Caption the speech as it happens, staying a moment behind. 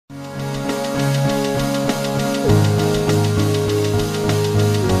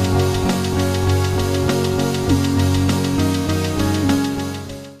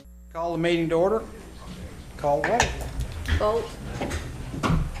meeting to order. Call roll. Bolt.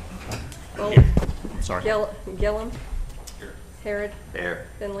 Bolt. Here. Sorry. Gillum. Here. Harrod. Here.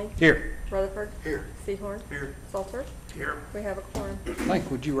 Finley. Here. Rutherford. Here. Seahorn. Here. Salter. Here. We have a quorum.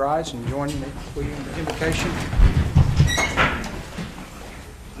 Frank, would you rise and join me in the invocation?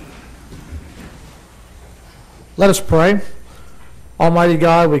 Let us pray. Almighty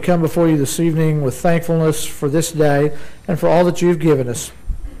God, we come before you this evening with thankfulness for this day and for all that you've given us.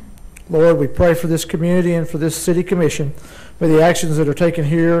 Lord, we pray for this community and for this city commission. May the actions that are taken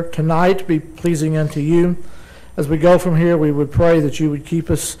here tonight be pleasing unto you. As we go from here, we would pray that you would keep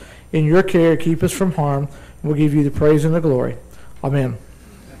us in your care, keep us from harm. We'll give you the praise and the glory. Amen.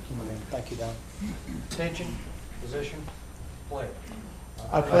 Thank you, Don. Attention, position, play.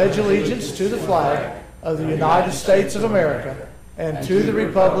 I pledge allegiance to the flag of the United States of America and to the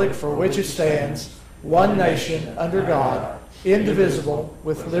republic for which it stands, one nation, under God, indivisible,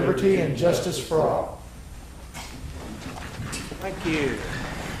 with liberty and justice for all. Thank you.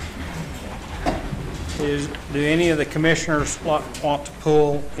 Do any of the commissioners want to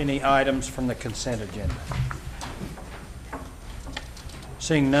pull any items from the consent agenda?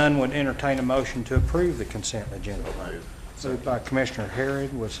 Seeing none, would entertain a motion to approve the consent agenda. Moved by Commissioner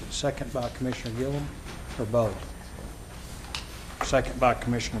Harrod. Was it second by Commissioner Gillum or Bolt? Second by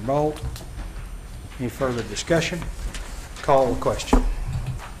Commissioner Bolt. Any further discussion? Call the question.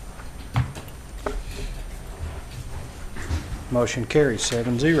 Motion carries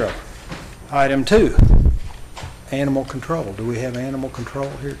 7-0. Item 2, animal control. Do we have animal control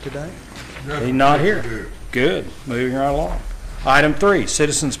here today? He's not here. Good. Moving right along. Item 3,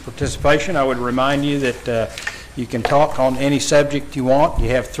 citizens participation. I would remind you that you can talk on any subject you want. You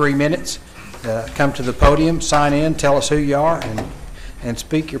have 3 minutes. Come to the podium, sign in, tell us who you are, and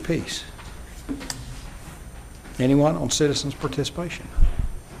speak your piece. Anyone on citizens participation?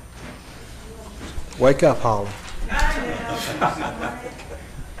 Wake up, Holly.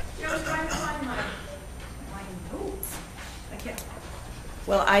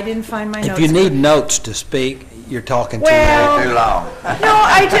 Well, I didn't find my notes. If you need notes to speak, you're talking too Well, long. No,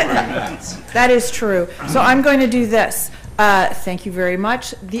 I didn't. That is true. So I'm going to do this. Thank you very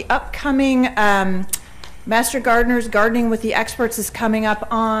much. The upcoming Master Gardeners Gardening with the Experts is coming up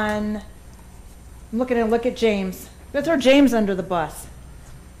on, I'm looking to look at James. I'm going to throw James under the bus.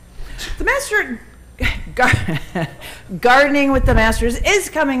 The Master Gardening with the Masters is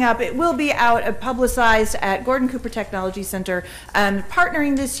coming up. It will be out publicized at Gordon Cooper Technology Center.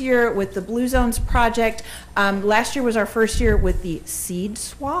 Partnering this year with the Blue Zones Project. Last year was our first year with the Seed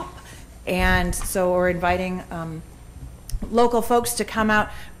Swap, and so we're inviting local folks to come out,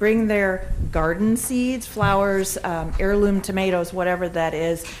 bring their garden seeds, flowers, heirloom tomatoes, whatever that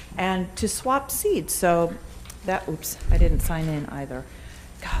is, and to swap seeds. So that, oops, I didn't sign in either.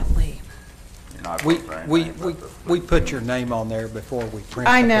 Golly. We put your name on there before we print.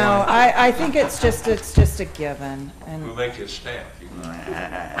 I know. I think it's just a given. And We'll make you a stamp.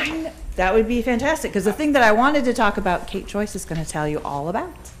 that would be fantastic, because the thing that I wanted to talk about, Kate Joyce is going to tell you all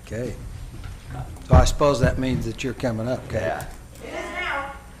about. Okay. So I suppose that means that you're coming up, Kate. Yeah. It is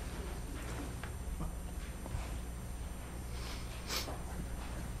now.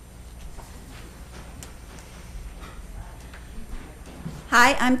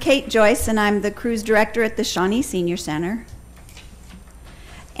 Hi, I'm Kate Joyce, and I'm the cruise director at the Shawnee Senior Center.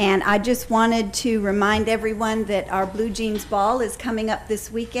 And I just wanted to remind everyone that our Blue Jeans Ball is coming up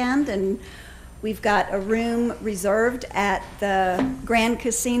this weekend, and we've got a room reserved at the Grand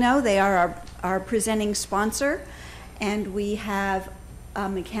Casino. They are our presenting sponsor, and we have a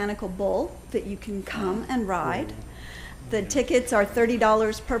mechanical bull that you can come and ride. The tickets are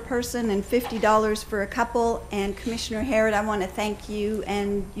 $30 per person and $50 for a couple. And Commissioner Harrod, I want to thank you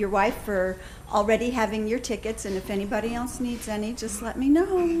and your wife for already having your tickets. And if anybody else needs any, just let me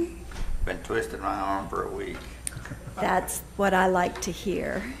know. Been twisting my arm for a week. That's what I like to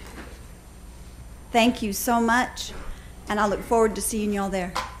hear. Thank you so much, and I look forward to seeing y'all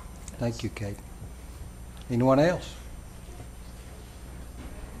there. Thank you, Kate. Anyone else?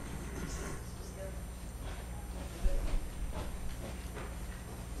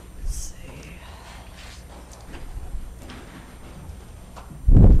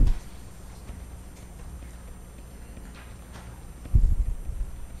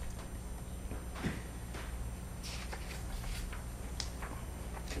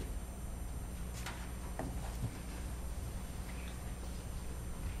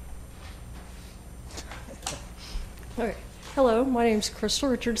 Okay. Hello, my name is Crystal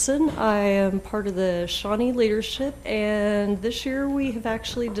Richardson. I am part of the Shawnee leadership, and this year we have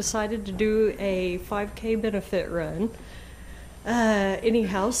actually decided to do a 5K benefit run. any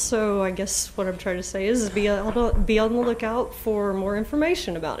house. So I guess what I'm trying to say is be on the lookout for more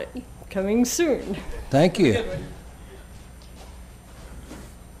information about it coming soon. Thank you.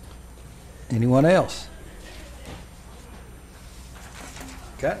 Anyone else?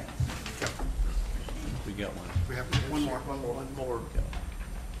 Okay. We got one. We have one more.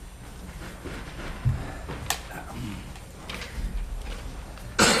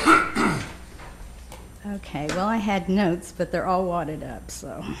 Okay, well, I had notes, but they're all wadded up,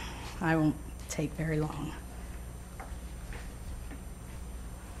 so I won't take very long.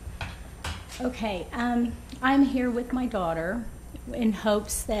 Okay, I'm here with my daughter in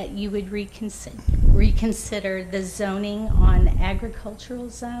hopes that you would reconsider the zoning on agricultural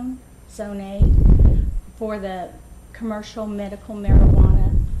zone, Zone A, for the commercial medical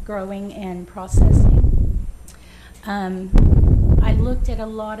marijuana growing and processing. I looked at a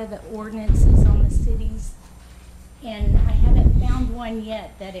lot of the ordinances on the cities, and I haven't found one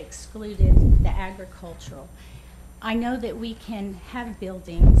yet that excluded the agricultural. I know that we can have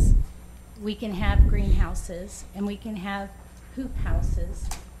buildings, we can have greenhouses, and we can have hoop houses.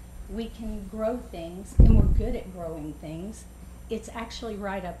 We can grow things, and we're good at growing things. It's actually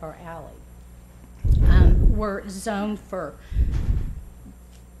right up our alley. We're zoned for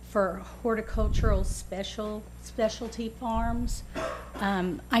horticultural specialty farms.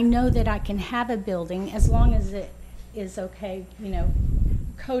 I know that I can have a building as long as it is okay,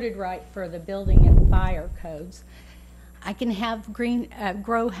 coded right for the building and fire codes. I can have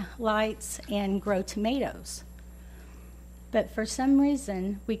grow lights and grow tomatoes. But for some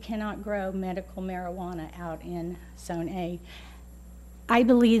reason, we cannot grow medical marijuana out in Zone A. I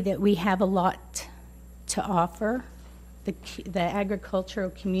believe that we have a lot to offer the agricultural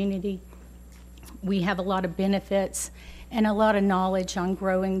community. We have a lot of benefits and a lot of knowledge on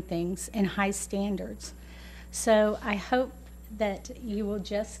growing things and high standards. So I hope that you will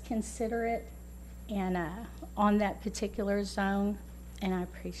just consider it and on that particular zone, and I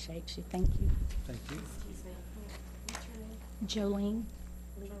appreciate you. Thank you. Thank you. Jolene.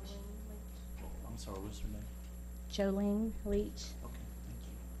 I'm sorry, what's your name? Jolene Leach. Okay, thank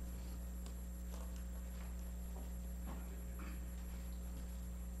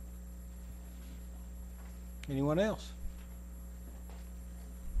you. Anyone else?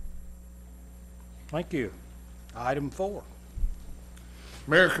 Thank you. Item 4.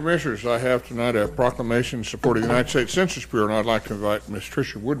 Mayor, Commissioners, I have tonight a proclamation supporting the United States Census Bureau, and I'd like to invite Ms.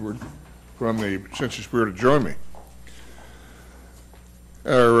 Tricia Woodward from the Census Bureau to join me.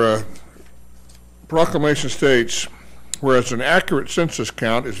 Our proclamation states, whereas an accurate census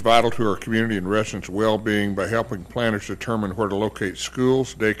count is vital to our community and residents' well-being by helping planners determine where to locate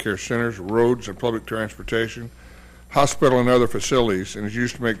schools, daycare centers, roads, and public transportation, hospital and other facilities, and is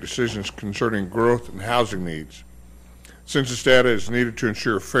used to make decisions concerning growth and housing needs. Census data is needed to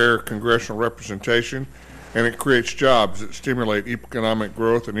ensure fair congressional representation, and it creates jobs that stimulate economic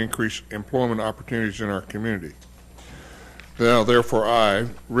growth and increase employment opportunities in our community. Now, therefore, I,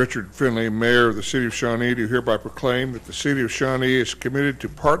 Richard Finley, Mayor of the City of Shawnee, do hereby proclaim that the City of Shawnee is committed to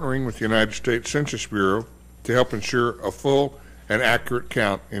partnering with the United States Census Bureau to help ensure a full and accurate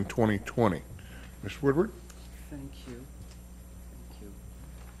count in 2020. Ms. Woodward? Thank you. Thank you.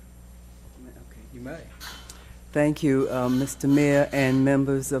 Okay. You may. Thank you, Mr. Mayor and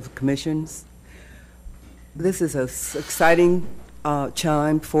members of commissions. This is an exciting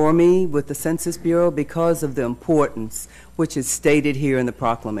chime for me with the Census Bureau because of the importance which is stated here in the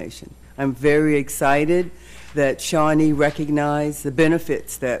proclamation. I'm very excited that Shawnee recognized the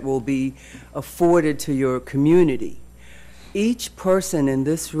benefits that will be afforded to your community. Each person in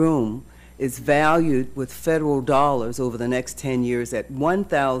this room is valued with federal dollars over the next 10 years at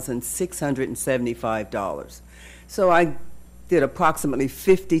 $1,675. So I did approximately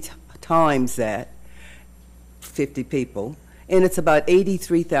 50 times that, 50 people, and it's about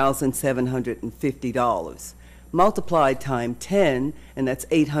 $83,750. Multiplied times 10, and that's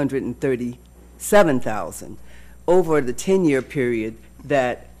 $837,000 over the 10-year period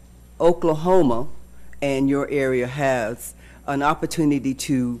that Oklahoma and your area has an opportunity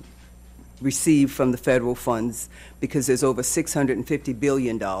to receive from the federal funds, because there's over $650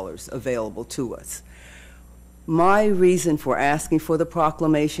 billion available to us. My reason for asking for the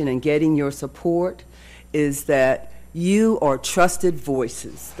proclamation and getting your support is that you are trusted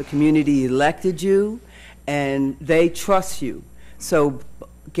voices. The community elected you, and they trust you. So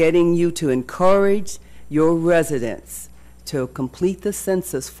getting you to encourage your residents to complete the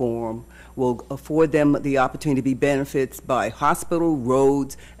census form will afford them the opportunity to be benefits by hospital,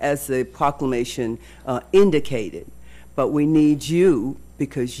 roads, as the proclamation indicated. But we need you,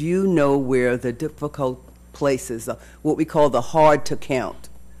 because you know where the difficult places, what we call the hard-to-count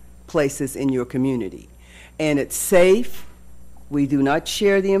places in your community. And it's safe. We do not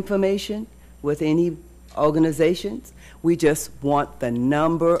share the information with any organizations. We just want the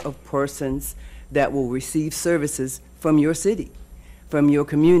number of persons that will receive services from your city, from your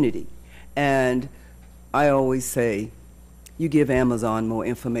community. And I always say, you give Amazon more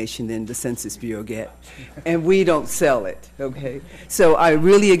information than the Census Bureau get, and we don't sell it, okay? So I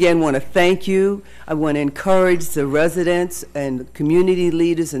really, again, want to thank you. I want to encourage the residents and community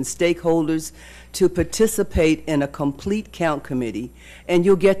leaders and stakeholders to participate in a complete count committee, and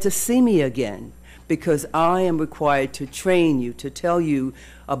you'll get to see me again, because I am required to train you, to tell you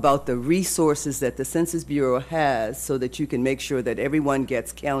about the resources that the Census Bureau has so that you can make sure that everyone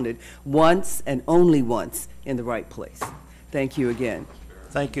gets counted once and only once in the right place. Thank you again.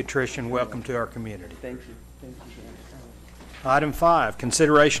 Thank you, Trish, and welcome to our community. Thank you. Thank you. Item 5,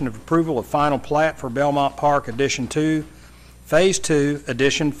 consideration of approval of final plat for Belmont Park Addition 2, Phase 2,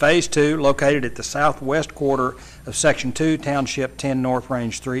 Addition Phase 2, located at the southwest quarter of Section 2, Township 10 North,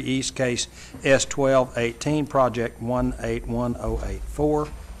 Range 3 East, Case S1218, Project 181084.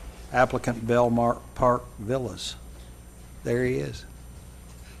 Applicant Belmont Park Villas. There he is.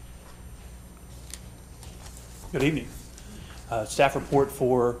 Good evening. Staff report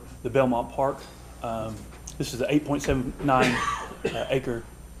for the Belmont Park. This is an 8.79 acre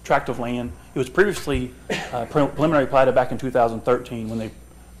tract of land. It was previously preliminary platted back in 2013. When they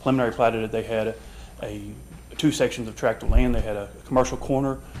preliminary platted it, they had two sections of tract of land. They had a commercial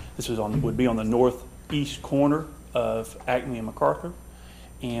corner. This would be on the northeast corner of Acme and MacArthur.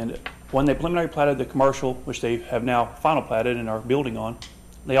 And when they preliminary platted the commercial, which they have now final platted and are building on,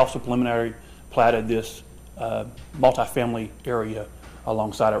 they also preliminary platted this multifamily area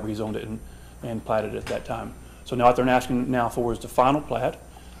alongside it, rezoned it and platted it at that time. So now what they're asking now for is the final plat.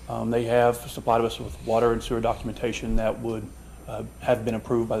 They have supplied us with water and sewer documentation that would have been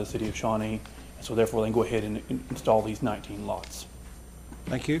approved by the City of Shawnee, and so therefore they can go ahead and install these 19 lots.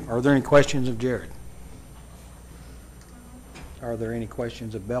 Thank you. Are there any questions of Jared? Are there any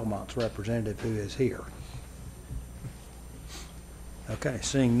questions of Belmont's representative who is here? Okay,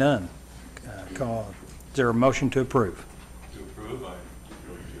 seeing none. Is there a motion to approve? To approve, I'm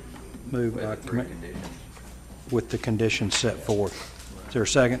going to. Move by with the conditions set forth. Is there a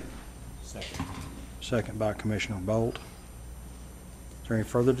second? Second. Second by Commissioner Bolt. Is there any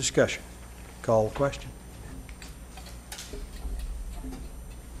further discussion? Call the question.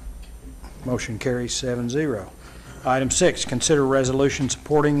 Motion carries 7-0. Item 6, consider resolution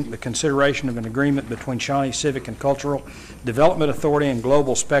supporting the consideration of an agreement between Shawnee Civic and Cultural Development Authority and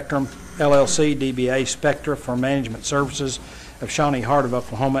Global Spectrum, LLC, DBA Spectra for management services of Shawnee Heart of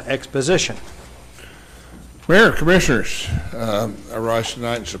Oklahoma Exposition. Mayor, Commissioners, I rise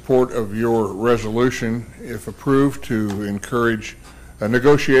tonight in support of your resolution, if approved, to encourage a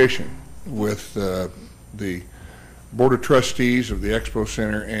negotiation with the Board of Trustees of the Expo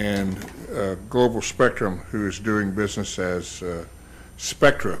Center and Global Spectrum, who is doing business as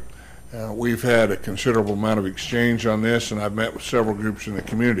Spectra. We've had a considerable amount of exchange on this, and I've met with several groups in the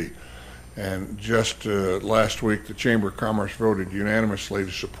community. And just last week, the Chamber of Commerce voted unanimously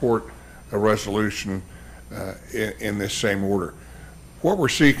to support a resolution in this same order. What we're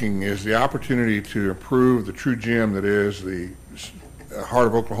seeking is the opportunity to improve the true gem that is the Heart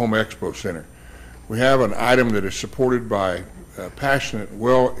of Oklahoma Expo Center. We have an item that is supported by passionate,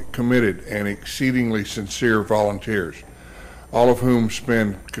 well-committed, and exceedingly sincere volunteers, all of whom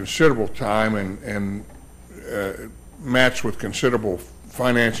spend considerable time and matched with considerable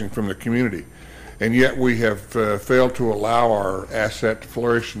financing from the community. And yet we have failed to allow our asset to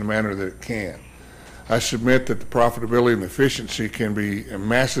flourish in the manner that it can. I submit that the profitability and efficiency can be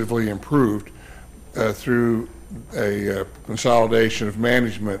massively improved through a consolidation of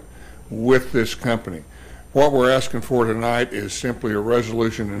management with this company. What we're asking for tonight is simply a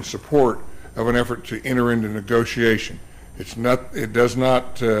resolution in support of an effort to enter into negotiation. It does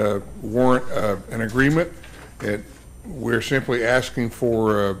not warrant an agreement. We're simply asking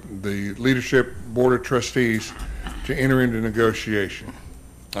for the leadership Board of Trustees to enter into negotiation.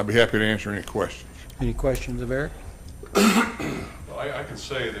 I'd be happy to answer any questions. Any questions of Eric? Well, I can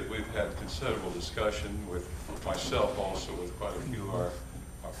say that we've had considerable discussion with myself, also with quite a few of our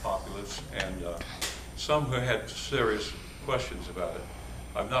populace, and some who had serious questions about it.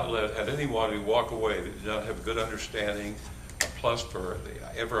 I've not had anybody walk away that did not have a good understanding. Plus, for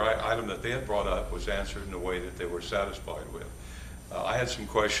every item that they had brought up was answered in a way that they were satisfied with. I had some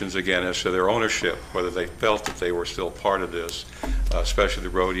questions again as to their ownership, whether they felt that they were still part of this. especially the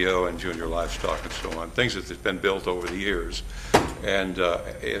rodeo and junior livestock and so on, things that have been built over the years. And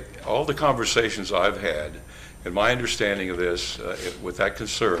all the conversations I've had, and my understanding of this with that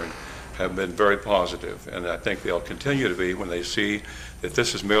concern, have been very positive, and I think they'll continue to be when they see that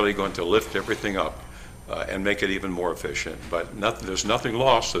this is merely going to lift everything up and make it even more efficient. But there's nothing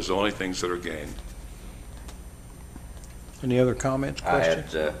lost, there's only things that are gained. Any other comments,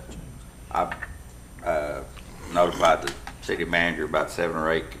 questions? I notified the city manager about 7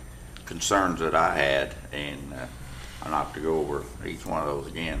 or 8 concerns that I had, and I'm not to go over each one of those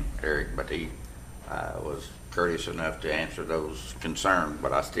again, Eric, but he was courteous enough to answer those concerns.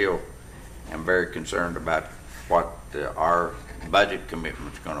 But I still am very concerned about what our budget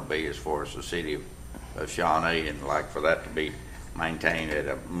commitment is going to be as far as the city of Shawnee, and like for that to be maintained at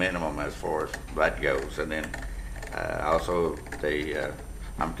a minimum as far as that goes. And then also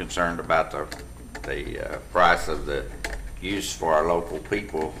I'm concerned about the price of the use for our local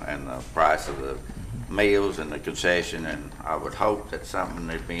people and the price of the meals and the concession, and I would hope that something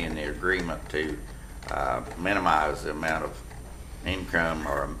would be in the agreement to minimize the amount of income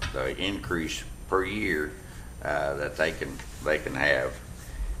or the increase per year that they can have.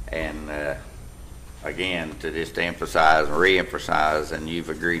 And again, to just emphasize and re-emphasize, and you've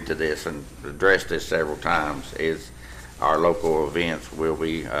agreed to this and addressed this several times, is our local events will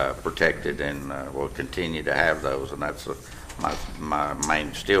be protected, and will continue to have those, and that's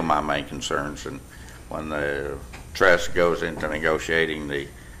still my main concerns. And when the trust goes into negotiating the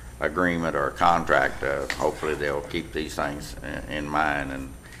agreement or contract, hopefully they'll keep these things in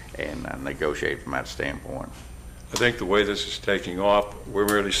mind and negotiate from that standpoint. I think the way this is taking off, we're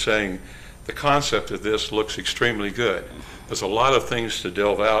merely saying the concept of this looks extremely good. There's a lot of things to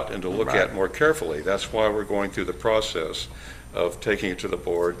delve out and to look at more carefully. That's why we're going through the process of taking it to the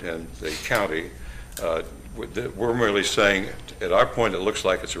board and the county. We're merely saying, at our point, it looks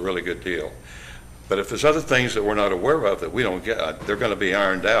like it's a really good deal. But if there's other things that we're not aware of that we don't get, they're going to be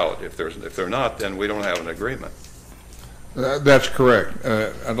ironed out. If they're not, then we don't have an agreement. That's correct.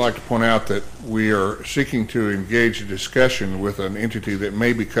 I'd like to point out that we are seeking to engage a discussion with an entity that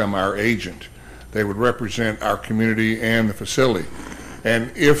may become our agent. They would represent our community and the facility. And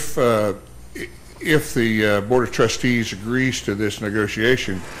if the Board of Trustees agrees to this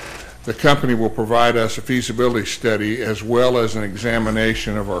negotiation, the company will provide us a feasibility study as well as an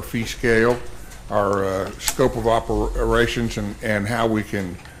examination of our fee scale, our scope of operations, and how we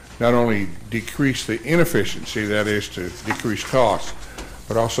can not only decrease the inefficiency, that is to decrease costs,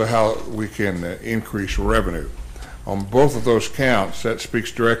 but also how we can increase revenue. On both of those counts, that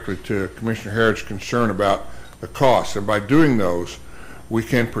speaks directly to Commissioner Harrod's concern about the costs, and by doing those, we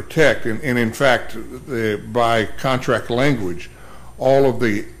can protect, and in fact, by contract language, all of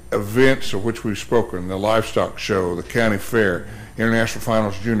the events of which we've spoken, the livestock show, the county fair, International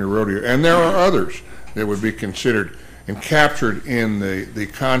Finals Junior Rodeo, and there are others that would be considered and captured in the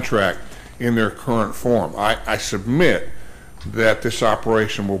contract in their current form. I submit that this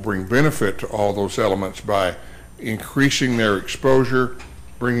operation will bring benefit to all those elements by increasing their exposure,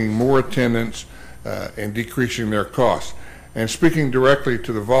 bringing more attendance, and decreasing their costs. And speaking directly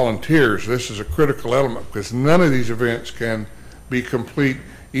to the volunteers, this is a critical element because none of these events can be complete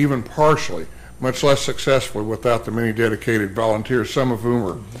even partially, much less successfully, without the many dedicated volunteers, some of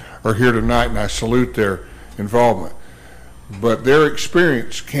whom are here tonight, and I salute their involvement. But their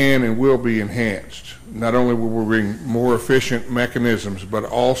experience can and will be enhanced. Not only will we bring more efficient mechanisms, but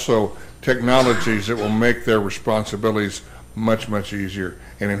also technologies that will make their responsibilities much, much easier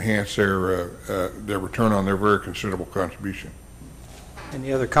and enhance their return on their very considerable contribution.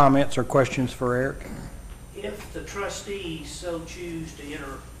 Any other comments or questions for Eric? If the trustees so choose to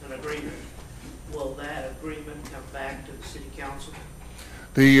enter an agreement, will that agreement come back to the city council?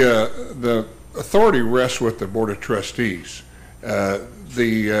 The authority rests with the Board of Trustees.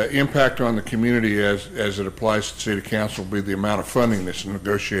 The impact on the community as it applies to the City Council will be the amount of funding that's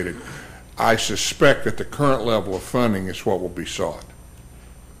negotiated. I suspect that the current level of funding is what will be sought.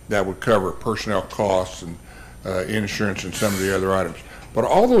 That would cover personnel costs and insurance and some of the other items. But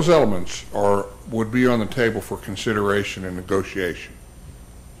all those elements would be on the table for consideration and negotiation.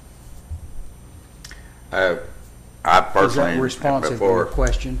 I personally, is that responsive to your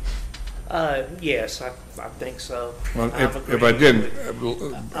question? Yes, I think so. Well, if I didn't,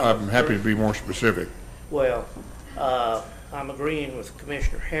 I'm happy to be more specific. Well, I'm agreeing with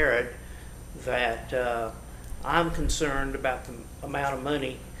Commissioner Harrod that I'm concerned about the amount of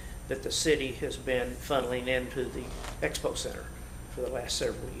money that the city has been funneling into the Expo Center for the last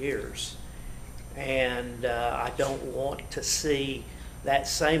several years. And I don't want to see that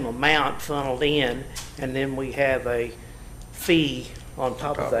same amount funneled in, and then we have a fee on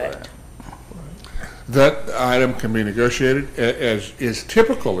top of that. That item can be negotiated, as is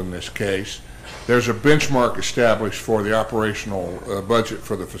typical in this case. There's a benchmark established for the operational budget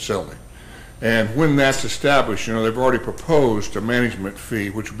for the facility. And when that's established, you know, they've already proposed a management fee,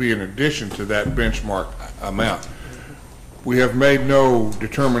 which would be in addition to that benchmark amount. We have made no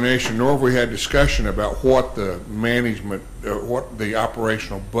determination, nor have we had discussion about what the management, what the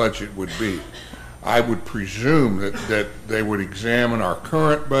operational budget would be. I would presume that they would examine our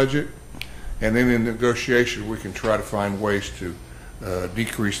current budget, and then in negotiation we can try to find ways to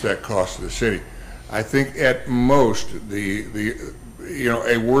decrease that cost to the city. I think at most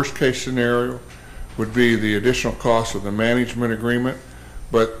a worst case scenario would be the additional cost of the management agreement,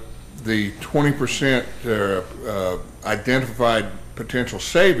 but the 20% identified potential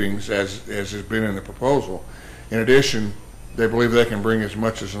savings, as has been in the proposal. In addition, they believe they can bring as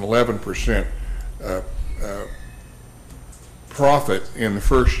much as an 11% profit in the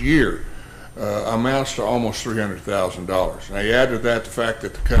first year. Amounts to almost $300,000. Now you add to that the fact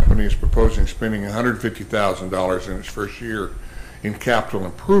that the company is proposing spending $150,000 in its first year in capital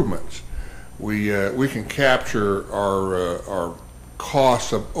improvements. We can capture our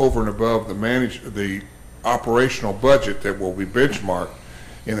costs of over and above the operational budget that will be benchmarked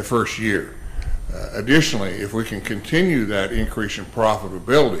in the first year. Additionally, if we can continue that increase in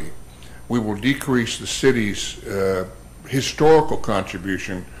profitability, we will decrease the city's historical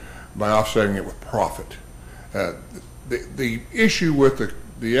contribution by offsetting it with profit. The issue with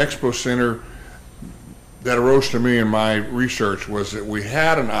the Expo Center that arose to me in my research was that we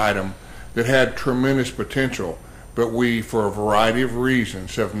had an item that had tremendous potential, but we, for a variety of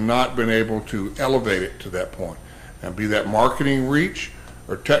reasons, have not been able to elevate it to that point. And be that marketing reach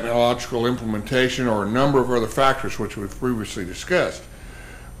or technological implementation or a number of other factors which we've previously discussed,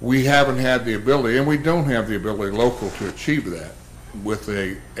 we haven't had the ability, and we don't have the ability local to achieve that with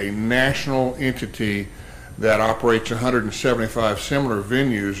a national entity that operates 175 similar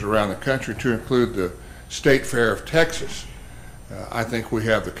venues around the country, to include the State Fair of Texas. I think we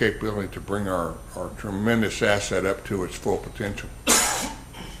have the capability to bring our tremendous asset up to its full potential.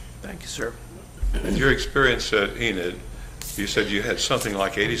 Thank you, sir. In your experience at Enid, you said you had something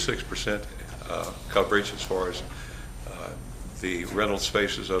like 86% coverage as far as the rental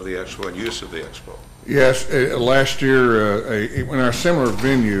spaces of the Expo and use of the Expo. Yes, last year in our similar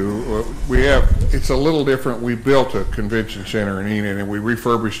venue, it's a little different. We built a convention center in Enid and we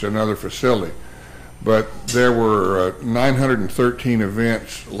refurbished another facility. But there were 913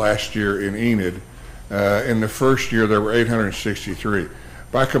 events last year in Enid. In the first year, there were 863.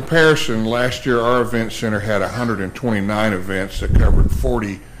 By comparison, last year our event center had 129 events that covered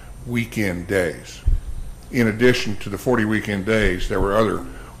 40 weekend days. In addition to the 40 weekend days, there were other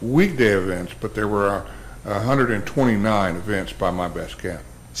weekday events, but there were 129 events by my best count.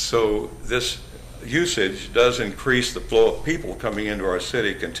 So this usage does increase the flow of people coming into our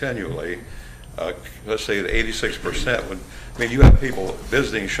city continually. Let's say that 86%. You have people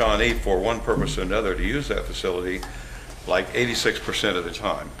visiting Shawnee for one purpose or another to use that facility like 86% of the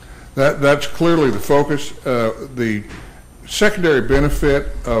time. That's clearly the focus. The secondary benefit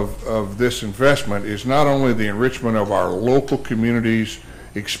of this investment is not only the enrichment of our local community's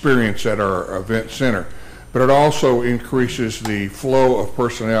experience at our event center, but it also increases the flow of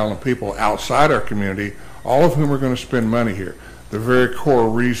personnel and people outside our community, all of whom are going to spend money here. The very core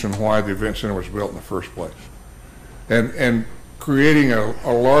reason why the event center was built in the first place. And creating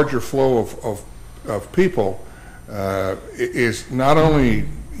a larger flow of people is not only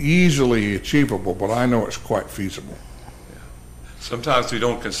easily achievable, but I know it's quite feasible. Sometimes we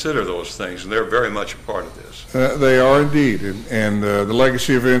don't consider those things, and they're very much a part of this. They are indeed, and the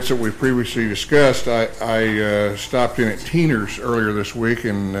legacy events that we previously discussed, I stopped in at Teeners earlier this week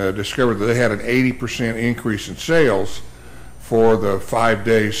and discovered that they had an 80% increase in sales for the 5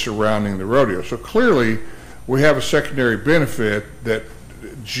 days surrounding the rodeo. So clearly, we have a secondary benefit that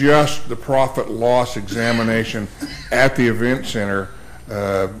just the profit loss examination at the event center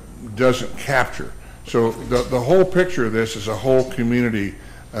doesn't capture. So the whole picture of this is a whole community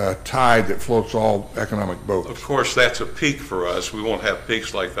tide that floats all economic boats. Of course, that's a peak for us. We won't have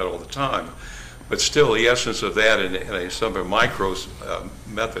peaks like that all the time. But still, the essence of that in a sort of micro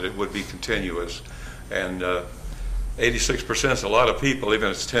method, it would be continuous. And 86% is a lot of people, even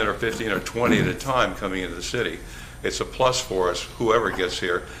if it's 10 or 15 or 20 at a time coming into the city. It's a plus for us, whoever gets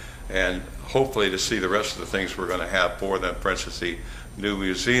here, and hopefully to see the rest of the things we're going to have for them. For instance, the new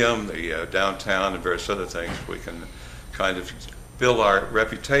museum, the downtown, and various other things. We can kind of build our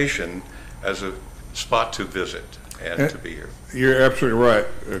reputation as a spot to visit. had to be here. You're absolutely right,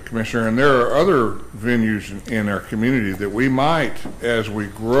 Commissioner, and there are other venues in our community that we might, as we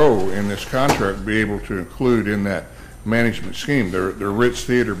grow in this contract, be able to include in that management scheme. The Ritz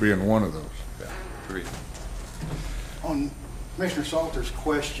Theater being one of those. Yeah, agreed. On Commissioner Salter's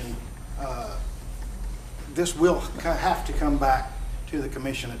question, this will have to come back to the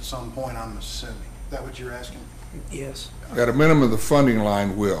commission at some point, I'm assuming. Is that what you're asking? Yes. At a minimum, the funding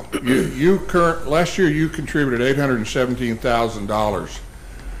line will. Last year you contributed $817,000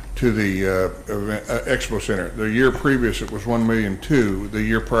 to the Expo Center. The year previous it was $1.2 million. The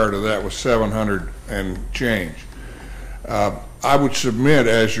year prior to that was 700 and change. I would submit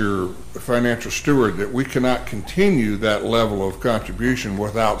as your financial steward that we cannot continue that level of contribution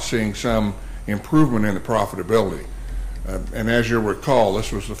without seeing some improvement in the profitability. And as you'll recall,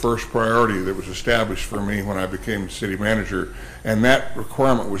 this was the first priority that was established for me when I became the city manager, and that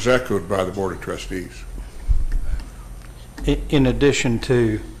requirement was echoed by the Board of Trustees. In addition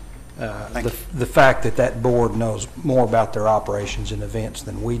to the fact that that board knows more about their operations and events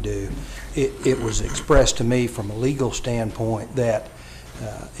than we do, it was expressed to me from a legal standpoint that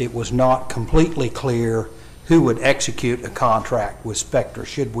it was not completely clear who would execute a contract with Spectra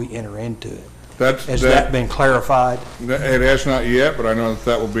should we enter into it. Has that been clarified? It has not yet, but I know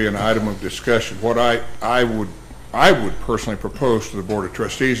that will be an item of discussion. What I would personally propose to the Board of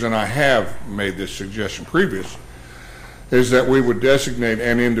Trustees, and I have made this suggestion previous, is that we would designate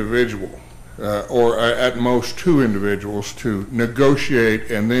an individual, or at most two individuals, to negotiate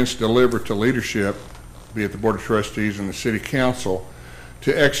and then deliver to leadership, be it the Board of Trustees and the City Council,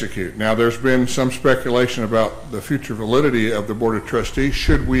 to execute. Now, there's been some speculation about the future validity of the Board of Trustees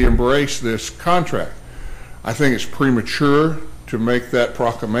should we embrace this contract. I think it's premature to make that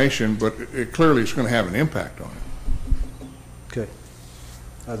proclamation, but it clearly is going to have an impact on it. Okay.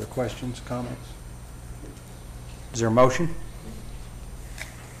 Other questions, comments? Is there a motion?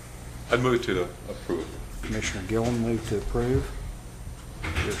 I'd move to approve. Commissioner Gillen moved to approve.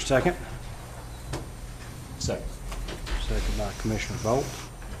 Is there a second? Second. Second by Commissioner Bolt.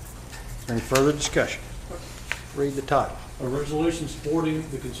 Is there any further discussion? Read the title. A resolution supporting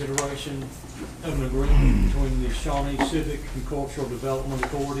the consideration of an agreement between the Shawnee Civic and Cultural Development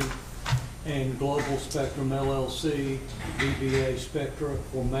Authority and Global Spectrum LLC, DBA Spectra,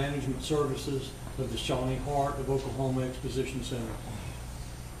 for management services of the Shawnee Heart of Oklahoma Exposition Center.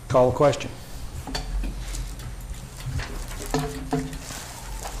 Call the question.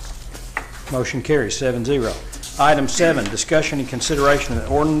 Motion carries 7-0. Item 7, discussion and consideration of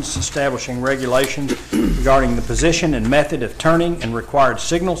an ordinance establishing regulations regarding the position and method of turning and required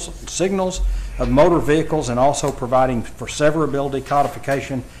signals of motor vehicles, and also providing for severability,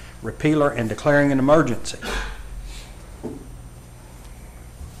 codification, repealer, and declaring an emergency.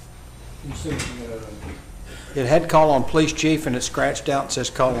 It had call on police chief and it scratched out and says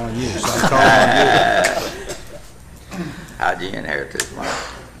call on you, so I'm calling on you. How'd you inherit this money?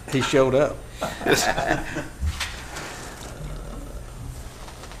 He showed up.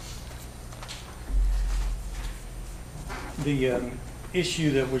 The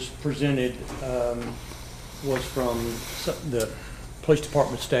issue that was presented was from the police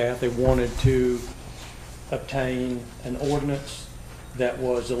department staff. They wanted to obtain an ordinance that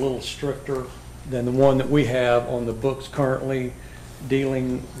was a little stricter than the one that we have on the books currently,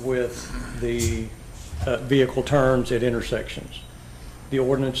 dealing with the vehicle turns at intersections. The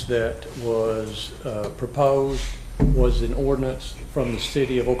ordinance that was proposed was an ordinance from the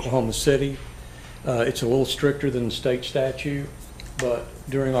city of Oklahoma City. It's a little stricter than the state statute, but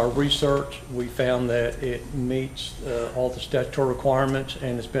during our research, we found that it meets all the statutory requirements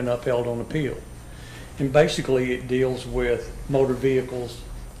and it's been upheld on appeal. And basically, it deals with motor vehicles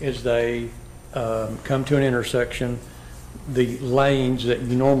as they come to an intersection, the lanes that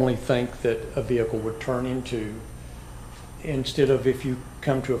you normally think that a vehicle would turn into. Instead of, if you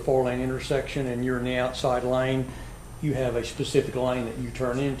come to a 4-lane intersection and you're in the outside lane, you have a specific lane that you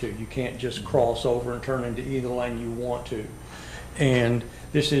turn into. You can't just cross over and turn into either lane you want to. And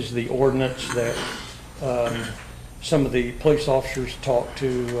this is the ordinance that some of the police officers talked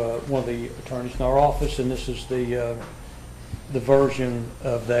to one of the attorneys in our office, and this is the version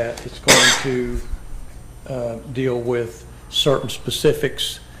of that. It's going to deal with certain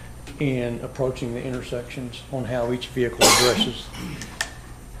specifics in approaching the intersections on how each vehicle addresses.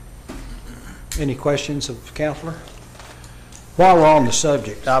 Any questions of Counselor? While we're on the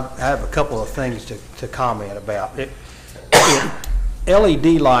subject, I have a couple of things to comment about. LED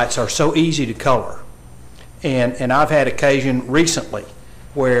lights are so easy to color, and I've had occasion recently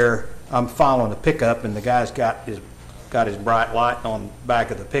where I'm following a pickup and the guy's got his bright light on the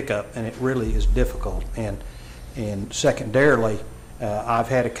back of the pickup, and it really is difficult. And And secondarily, I've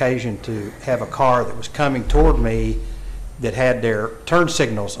had occasion to have a car that was coming toward me that had their turn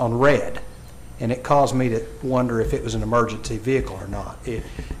signals on red, and it caused me to wonder if it was an emergency vehicle or not.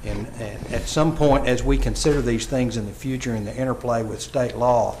 And at some point, as we consider these things in the future and the interplay with state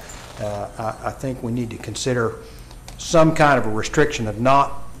law, I think we need to consider some kind of a restriction of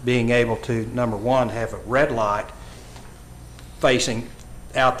not being able to, number one, have a red light facing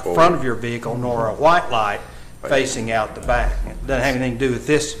out the front of your vehicle, nor a white light facing out the back. It doesn't have anything to do with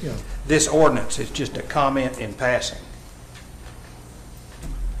this ordinance. It's just a comment in passing.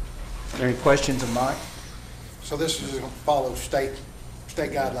 Are there any questions of Mike? So this is going to follow state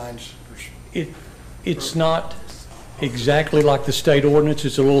guidelines? It's not exactly like the state ordinance.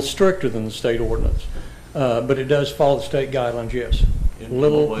 It's a little stricter than the state ordinance. But it does follow the state guidelines, yes. A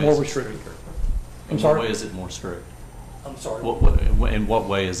little more restricted. In what way is it more strict? I'm sorry? In what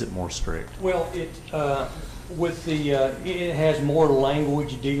way is it more strict? Well, it has more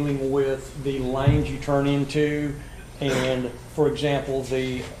language dealing with the lanes you turn into, and for example,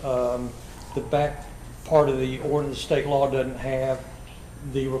 the back part of the ordinance, state law doesn't have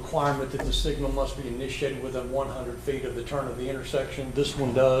the requirement that the signal must be initiated within 100 feet of the turn of the intersection. This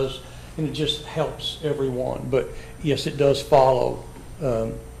one does, and it just helps everyone. But yes, it does follow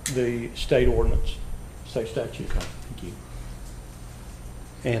the state ordinance, state statute. Okay, thank you.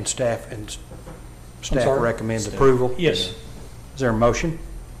 And staff recommends approval? Yes. Is there a motion?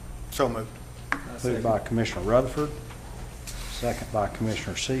 So moved. Moved by Commissioner Rutherford, second by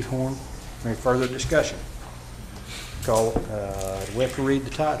Commissioner Sehorn. Any further discussion? Do we have to read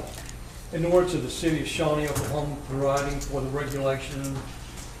the title? In the words of the City of Shawnee, Oklahoma, providing for the regulation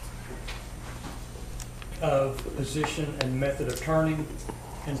of position and method of turning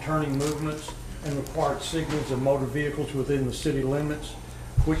and turning movements and required signals of motor vehicles within the city limits,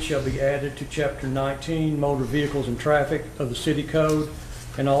 which shall be added to Chapter 19, Motor Vehicles and Traffic of the City Code,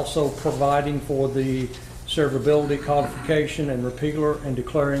 and also providing for the servability, codification, and repealer, and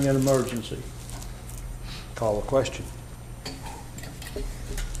declaring an emergency. Call the question.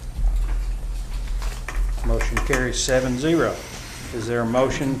 Motion carries 7-0. Is there a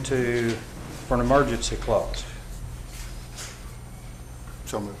motion for an emergency clause?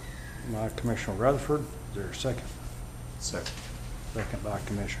 So moved. By Commissioner Rutherford. Is there a second? Second. Second by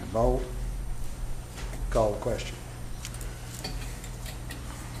Commissioner Bolt. Call the question.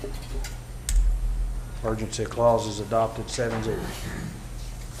 Emergency clause is adopted 7-0.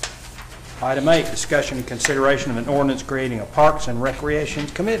 Item 8, discussion and consideration of an ordinance creating a Parks and Recreation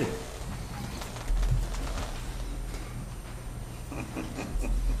Committee.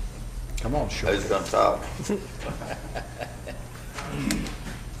 Come on, Shorty. Who's going to talk?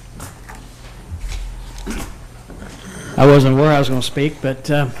 I wasn't aware I was going to speak, but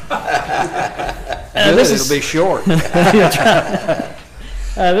It'll be short.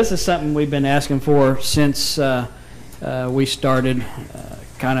 This is something we've been asking for since we started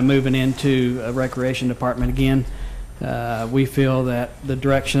kind of moving into a recreation department again. We feel that the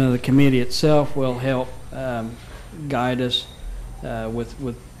direction of the committee itself will help guide us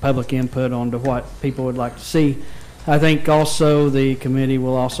with public input on to what people would like to see. I think also the committee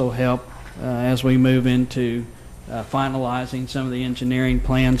will also help as we move into finalizing some of the engineering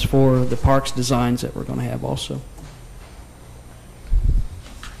plans for the parks designs that we're going to have also.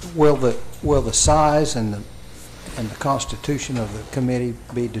 Will the size and the constitution of the committee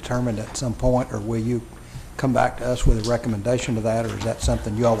be determined at some point, or will you come back to us with a recommendation to that, or is that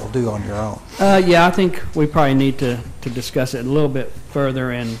something you all will do on your own? Yeah, I think we probably need to discuss it a little bit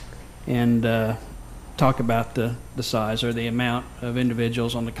further and talk about the size or the amount of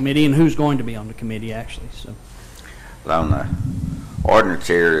individuals on the committee and who's going to be on the committee actually. So. On the ordinance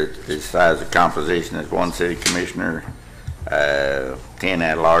here, its size of composition is one city commissioner, 10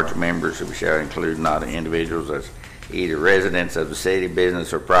 at-large members who shall include not individuals as either residents of the city,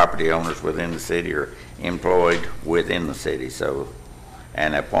 business or property owners within the city, or employed within the city. So,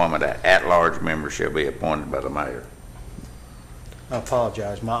 an appointment at-large member shall be appointed by the mayor. I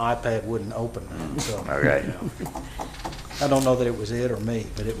apologize, my iPad wouldn't open. So. Okay. I don't know that it was it or me,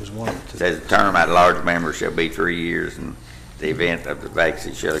 but it was one of the two. It says the term at-large member shall be 3 years, and the event of the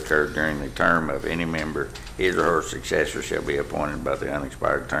vacancy shall occur during the term of any member. His or her successor shall be appointed by the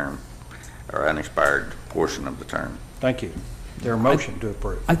unexpired term or unexpired portion of the term. Thank you. Is there a motion to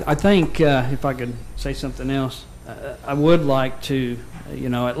approve? I think if I could say something else, I would like to,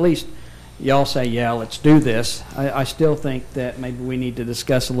 at least y'all say, yeah, let's do this. I still think that maybe we need to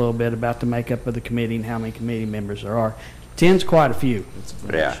discuss a little bit about the makeup of the committee and how many committee members there are. 10's quite a few.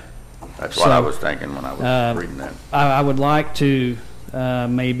 Yeah, that's what I was thinking when I was reading that. I would like to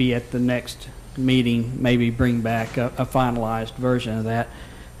maybe at the next meeting, maybe bring back a finalized version of that.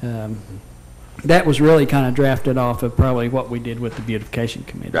 That was really kind of drafted off of probably what we did with the beautification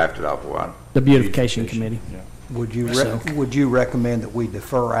committee. Drafted off what? The beautification committee. Would you, So- would you recommend that we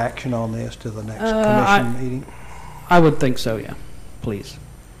defer action on this to the next I- commission meeting? I would think so, yeah. Please.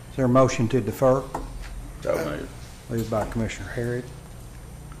 Is there a motion to defer? So moved. Moved by Commissioner Harrod.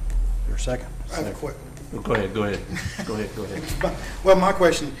 Is there a second? I have a quick, Go ahead, go ahead. Go ahead, go ahead. well, my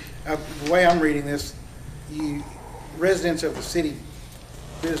question, the way I'm reading this, you, residents of the city,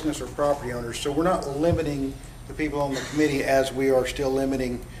 business or property owners, so we're not limiting the people on the committee as we are still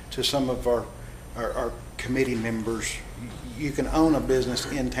limiting to some of our committee members. You can own a business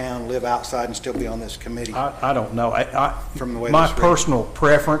in town, live outside, and still be on this committee. I don't know. From the way My this reads. personal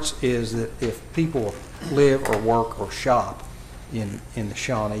preference is that if people live or work or shop in the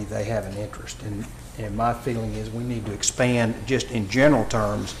Shawnee, they have an interest. And my feeling is we need to expand, just in general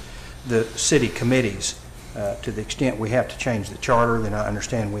terms, the city committees. To the extent we have to change the charter, then I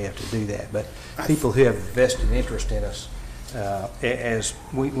understand we have to do that. But people who have vested interest in us, as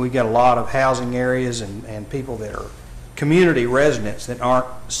we got a lot of housing areas and people that are community residents that aren't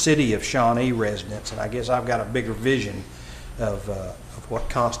city of Shawnee residents, and I guess I've got a bigger vision of what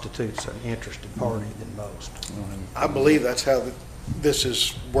constitutes an interested party than most. I believe that's how this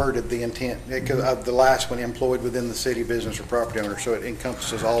is worded, the intent, because the last one, employed within the city, business, or property owner, so it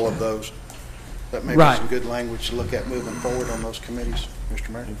encompasses all of those. That may be Right. some good language to look at moving forward on those committees, Mr.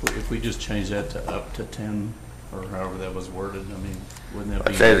 Mayor. If we just change that to up to 10, or however that was worded, I mean, wouldn't that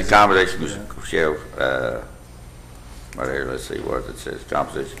be? It says the easy? composition Yeah. shall, right here, let's see what it says.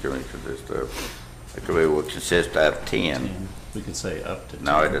 Composition committee consists of, the committee will consist of 10. We could say up to 10.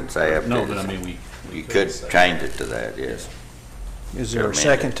 No, it didn't say up to. No, but I mean, we You could say- change it to that, yes. Is there a Amend it.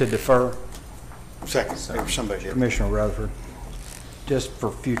 second to defer? Second, or somebody did. Commissioner Rutherford, just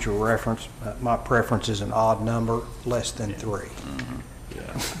for future reference, my preference is an odd number, less than 3.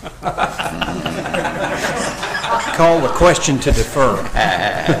 Call the question to defer.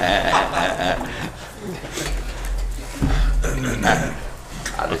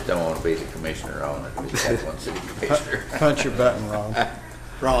 I just don't want to be the commissioner on it, be that one city commissioner. Punch your button, Ron.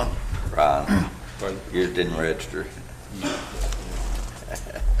 Ron. Ron, yours didn't register.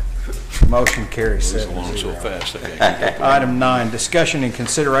 Motion carries 7-0. Item 9, discussion and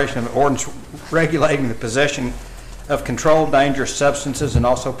consideration of an ordinance regulating the possession of controlled dangerous substances and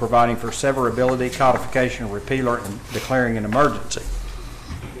also providing for severability, codification, repealer, and declaring an emergency.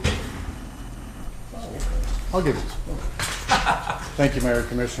 I'll give it. Thank you, Mayor,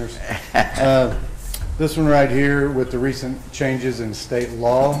 Commissioners. This one right here, with the recent changes in state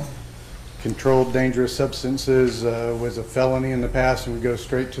law, controlled dangerous substances was a felony in the past and would go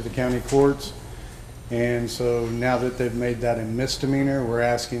straight to the county courts. And so now that they've made that a misdemeanor, we're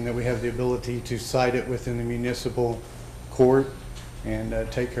asking that we have the ability to cite it within the municipal court and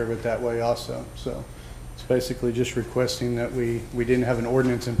take care of it that way also. So it's basically just requesting that we didn't have an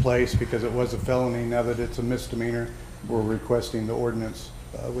ordinance in place because it was a felony. Now that it's a misdemeanor, we're requesting the ordinance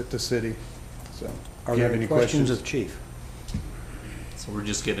with the city. So, Are do you there have any questions of Chief? So we're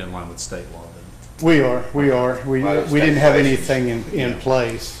just getting in line with state law then? We are. We Well, we didn't have state anything in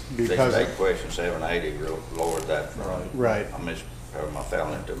place because. 68 question 780 lowered that from. Right. My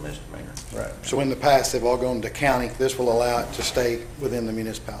felony to misdemeanor. Right. So in the past, they've all gone to county. This will allow it to stay within the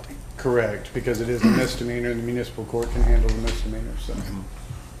municipality. Correct, because it is a misdemeanor and the municipal court can handle the misdemeanor, so.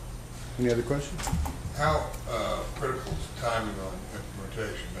 Any other questions? How critical is timing on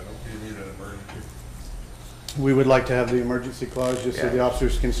implementation? Do you need an emergency? We would like to have the emergency clause just so the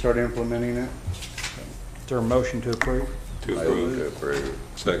officers can start implementing it. Is there a motion to approve? To approve.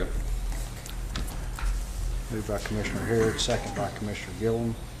 Second. Moved by Commissioner Harrod, second by Commissioner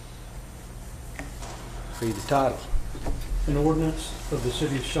Gillum. Read the title. An ordinance of the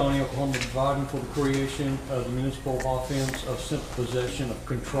City of Shawnee, Oklahoma, providing for the creation of the municipal offense of simple possession of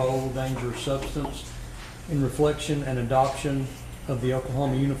controlled dangerous substance in reflection and adoption of the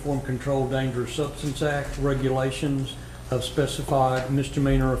Oklahoma Uniform Controlled Dangerous Substance Act regulations of specified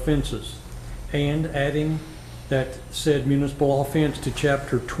misdemeanor offenses, and adding that said municipal offense to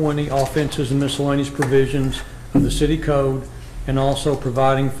Chapter 20 Offenses and Miscellaneous Provisions of the City Code, and also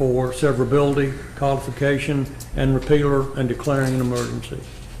providing for severability, codification, and repealer, and declaring an emergency.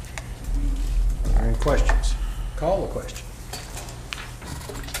 Are there any questions? Call the question.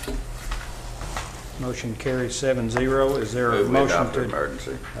 Motion carries 7-0. Is there a Move we motion adopt to? the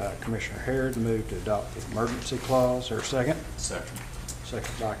emergency. Commissioner Harrod moved to adopt the emergency clause. Or a second? Second.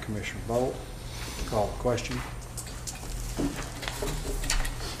 Second by Commissioner Bolt. Call the question.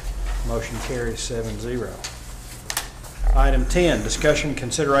 Motion carries 7-0. Item 10, discussion and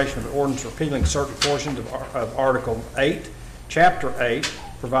consideration of ordinance repealing certain portions of Article 8, Chapter 8,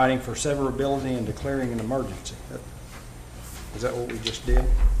 providing for severability and declaring an emergency. Is that what we just did?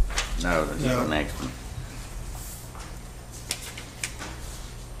 No, this is the next one.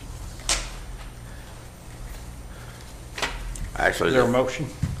 Actually, Is there a motion?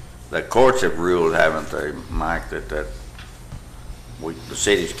 The courts have ruled, haven't they, Mike, that the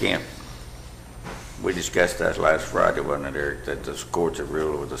cities can't, we discussed that last Friday, wasn't it, Eric, that the courts have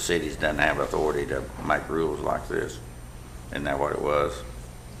ruled that the cities doesn't have authority to make rules like this. Isn't that what it was?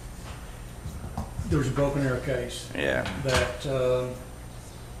 There was a broken arrow case. Yeah. That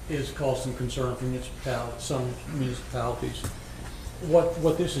is caused some concern for some municipalities.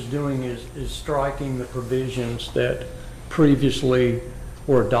 What this is doing is striking the provisions that previously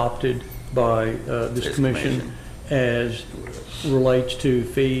were adopted by this commission as relates to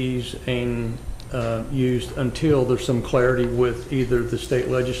fees and used until there's some clarity with either the state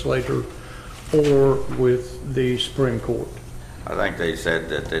legislature or with the Supreme Court. I think they said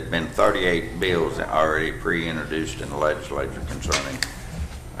that there'd been 38 bills already pre-introduced in the legislature concerning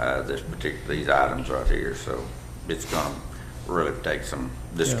these items right here. So it's going to really take some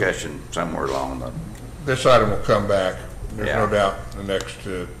discussion somewhere along the. This item will come back. There's no doubt in the next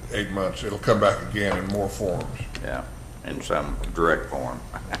 8 months it'll come back again in more forms. Yeah, in some direct form.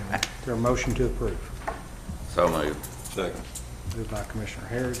 Is there a motion to approve? So moved. Second. Moved by Commissioner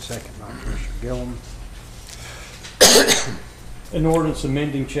Harrod, second by Commissioner Gillum. An ordinance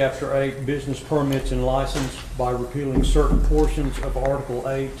amending Chapter 8 Business Permits and License by repealing certain portions of Article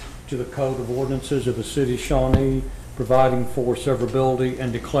 8 to the Code of Ordinances of the City of Shawnee, providing for severability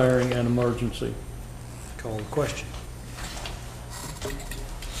and declaring an emergency. Call the question.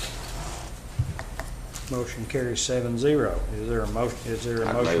 Motion carries 7-0. Is there a motion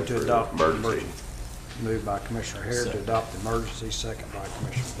to adopt the emergency? Moved by Commissioner Harrod to adopt the emergency, second by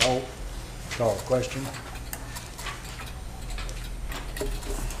Commissioner Bolt. Call the question.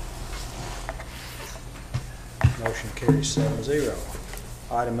 Motion carries 7-0.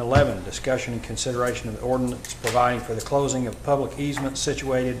 Item 11, discussion and consideration of the ordinance providing for the closing of public easements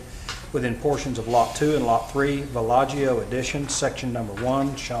situated within portions of Lot 2 and Lot 3, Villaggio Addition, Section Number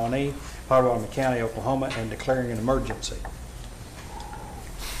 1, Shawnee, Potawatomi County, Oklahoma, and declaring an emergency.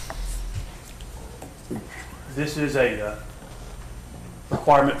 This is a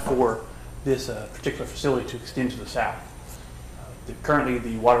requirement for this particular facility to extend to the south. Currently,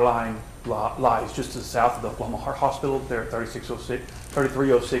 the water line lies just to the south of the Oklahoma Heart Hospital. They're at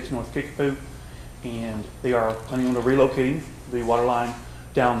 3306 North Kickapoo, and they are planning on relocating the water line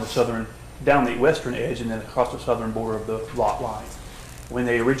down the western edge and then across the southern border of the lot line. When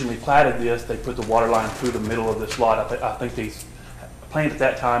they originally platted this, they put the water line through the middle of this lot. I think they planned at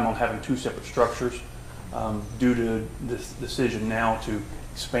that time on having two separate structures. Due to this decision now to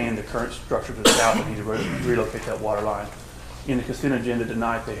expand the current structure to the south, they need to relocate that water line. In the consent agenda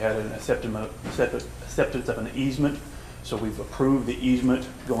tonight, they had an acceptance of an easement. So we've approved the easement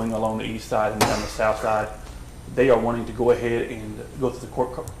going along the east side and down the south side. They are wanting to go ahead and go through the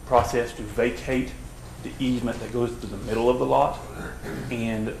court process to vacate the easement that goes through the middle of the lot.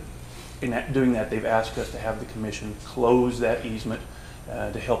 And in doing that, they've asked us to have the commission close that easement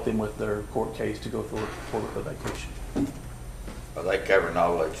to help them with their court case to go forward with the vacation. Are they covering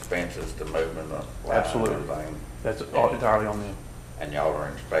all the expenses to moving the line? Absolutely. And everything? That's entirely on them. And y'all are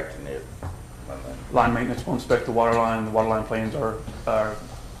inspecting it? Line maintenance will inspect the water line. The water line plans are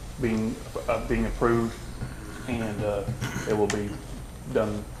being approved, and it will be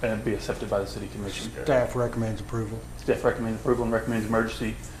done and be accepted by the city commission. Staff recommends approval. Staff recommends approval and recommends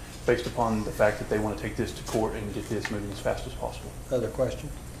emergency based upon the fact that they want to take this to court and get this moving as fast as possible. Other question?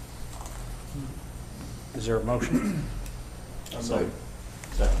 Is there a motion? Second.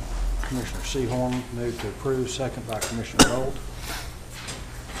 Commissioner Sehorn moved to approve, second by Commissioner Bolt.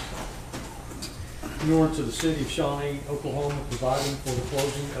 An ordinance of the City of Shawnee, Oklahoma, providing for the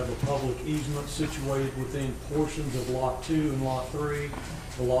closing of a public easement situated within portions of Lot 2 and Lot 3,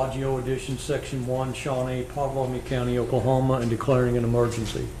 Villaggio Addition, Section 1, Shawnee, Potawatomi County, Oklahoma, and declaring an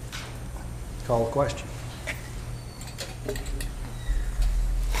emergency. Call the question.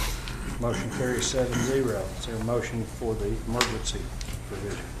 Motion carries 7-0. Is there a motion for the emergency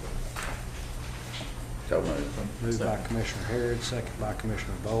provision? So moved. Moved by Commissioner Harrod, second by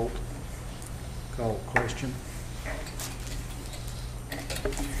Commissioner Bolt. Call the question.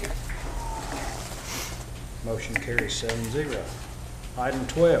 Motion carries 7-0. Item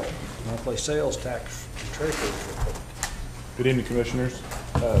 12, monthly sales tax and treasurer's report. Good evening, Commissioners.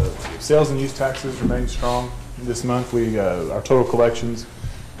 Sales and use taxes remain strong this month. Our total collections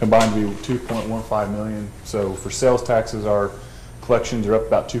combined to be 2.15 million. So for sales taxes, our collections are up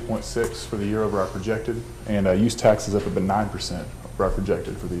about 2.6 for the year over our projected, and use tax is up about 9% over our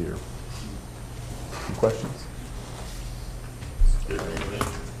projected for the year. Any questions? Good news.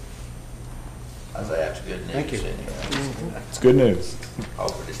 I say that's good news. Thank you. Anyway. It's good news.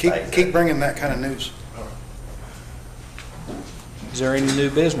 Hopefully it stays Keep bringing that kind of news. Is there any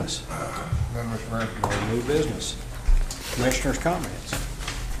new business? None, Mr. Mayor. No new business. Commissioners' comments.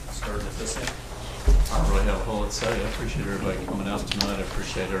 Starting at this end. I don't really have a whole lot to say. I appreciate everybody coming out tonight. I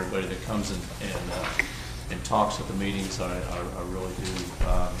appreciate everybody that comes and talks at the meetings. I really do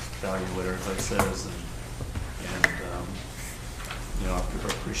value what everybody says, and you know, I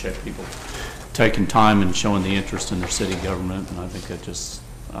appreciate people taking time and showing the interest in their city government, and I think that just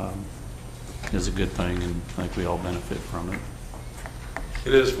is a good thing, and I think we all benefit from it.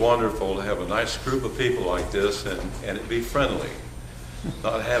 It is wonderful to have a nice group of people like this and it be friendly,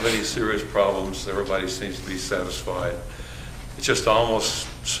 not have any serious problems. Everybody seems to be satisfied. It's just almost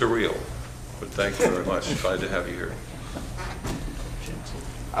surreal. But thank you very much. Glad to have you here.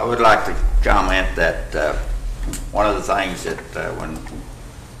 I would like to comment that one of the things that when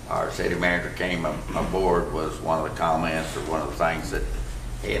our city manager came aboard was one of the comments, or one of the things that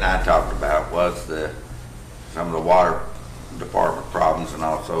he and I talked about was some of the water department problems, and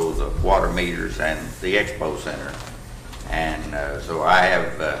also the water meters and the expo center. And so I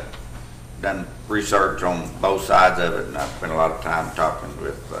have done research on both sides of it, and I've spent a lot of time talking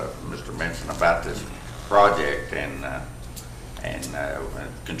with Mr. Benson about this project, and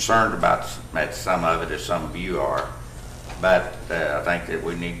concerned about some of it, as some of you are. But I think that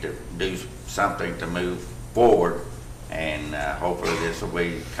we need to do something to move forward, and hopefully this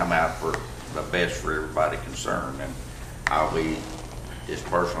will come out for the best for everybody concerned. And I'll be just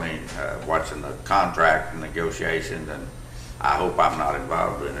personally watching the contract and negotiations, and I hope I'm not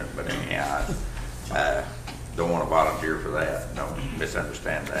involved in it, but anyhow, I don't want to volunteer for that. Don't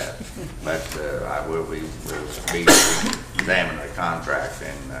misunderstand that. But I will be examining the contract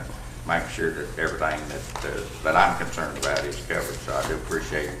and making sure that everything that I'm concerned about is covered. So I do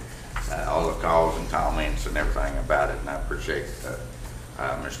appreciate all the calls and comments and everything about it, and I appreciate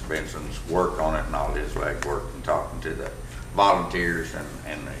Mr. Benson's work on it and all his legwork and talking to the volunteers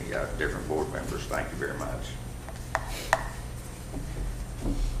and the different board members. Thank you very much.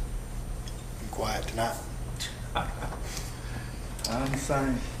 Be quiet tonight. I'm the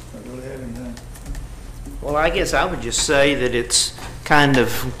same. I really have anything. Well, I guess I would just say that it's kind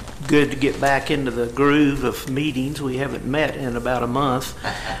of good to get back into the groove of meetings. We haven't met in about a month,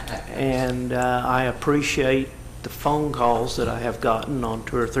 and I appreciate the phone calls that I have gotten on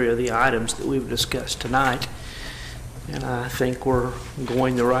 2 or 3 of the items that we've discussed tonight, and I think we're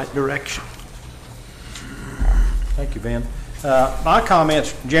going the right direction. Thank you, Ben. My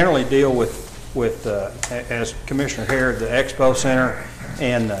comments generally deal with as Commissioner Harrod, the Expo Center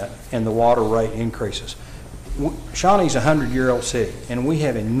and the water rate increases. Shawnee's a 100-year-old city, and we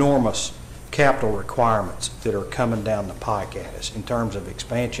have enormous capital requirements that are coming down the pike at us in terms of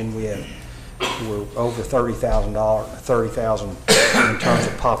expansion. We're over 30,000 in terms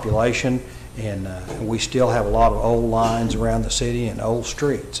of population, and we still have a lot of old lines around the city and old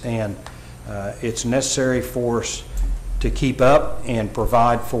streets, and it's necessary for us to keep up and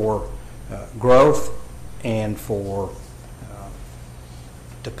provide for growth and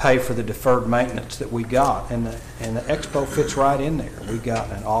to pay for the deferred maintenance that we got, and the Expo fits right in there. We've got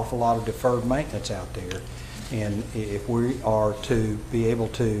an awful lot of deferred maintenance out there, and if we are to be able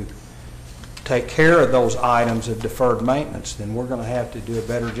to take care of those items of deferred maintenance, then we're going to have to do a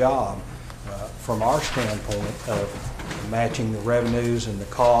better job from our standpoint of matching the revenues and the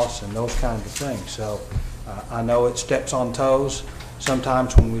costs and those kinds of things. So I know it steps on toes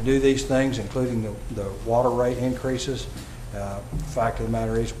sometimes when we do these things, including the water rate increases. Fact of the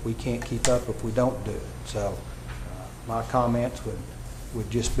matter is, we can't keep up if we don't do it. So my comments would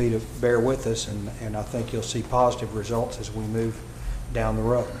just be to bear with us, and I think you'll see positive results as we move down the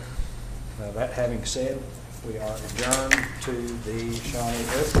road. That having said, we are adjourned to the Shawnee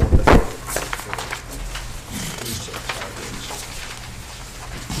Airport Authority.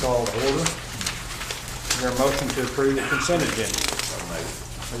 Call to order. Is there a motion to approve the consent agenda?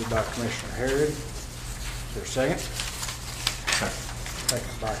 Moved by Commissioner Harrod. Is there a second?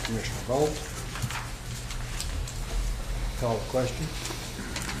 Second by Commissioner Bolt. Call the question.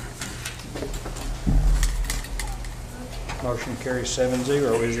 Motion carries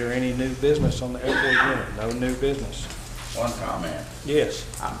 7-0. Is there any new business on the airport unit? No new business. One comment. Yes.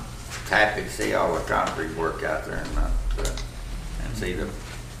 I'm happy to see all the concrete work out there and see with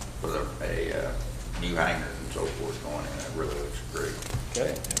a new hangars and so forth going in. It really looks great.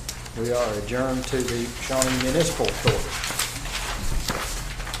 Okay, we are adjourned to the Shawnee Municipal Authority.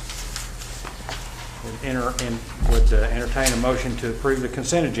 Would entertain a motion to approve the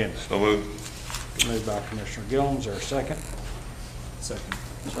consent agenda. So moved. Moved by Commissioner Gillum, is there a second? Second.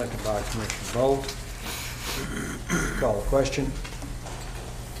 Second by Commissioner Bolt. Call the question.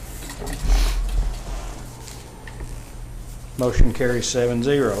 Motion carries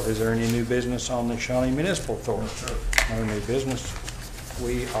 7-0. Is there any new business on the Shawnee Municipal Authority? No new business.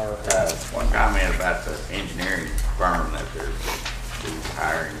 We are. One comment about the engineering firm that they're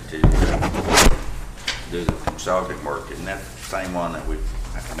hiring to do the consulting work. Isn't that the same one that we've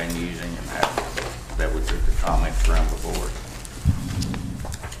been using and that we took the comments from before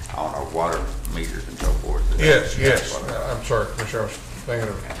on our water meters and so forth? Yes. I'm sorry, Commissioner,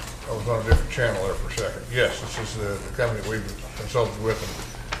 I was on a different channel there for a second. Yes, this is the company we've consulted with,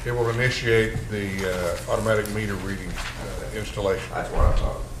 and it will initiate the automatic meter reading installation. That's what I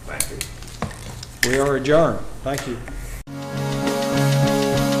thought. Thank you. We are adjourned. Thank you.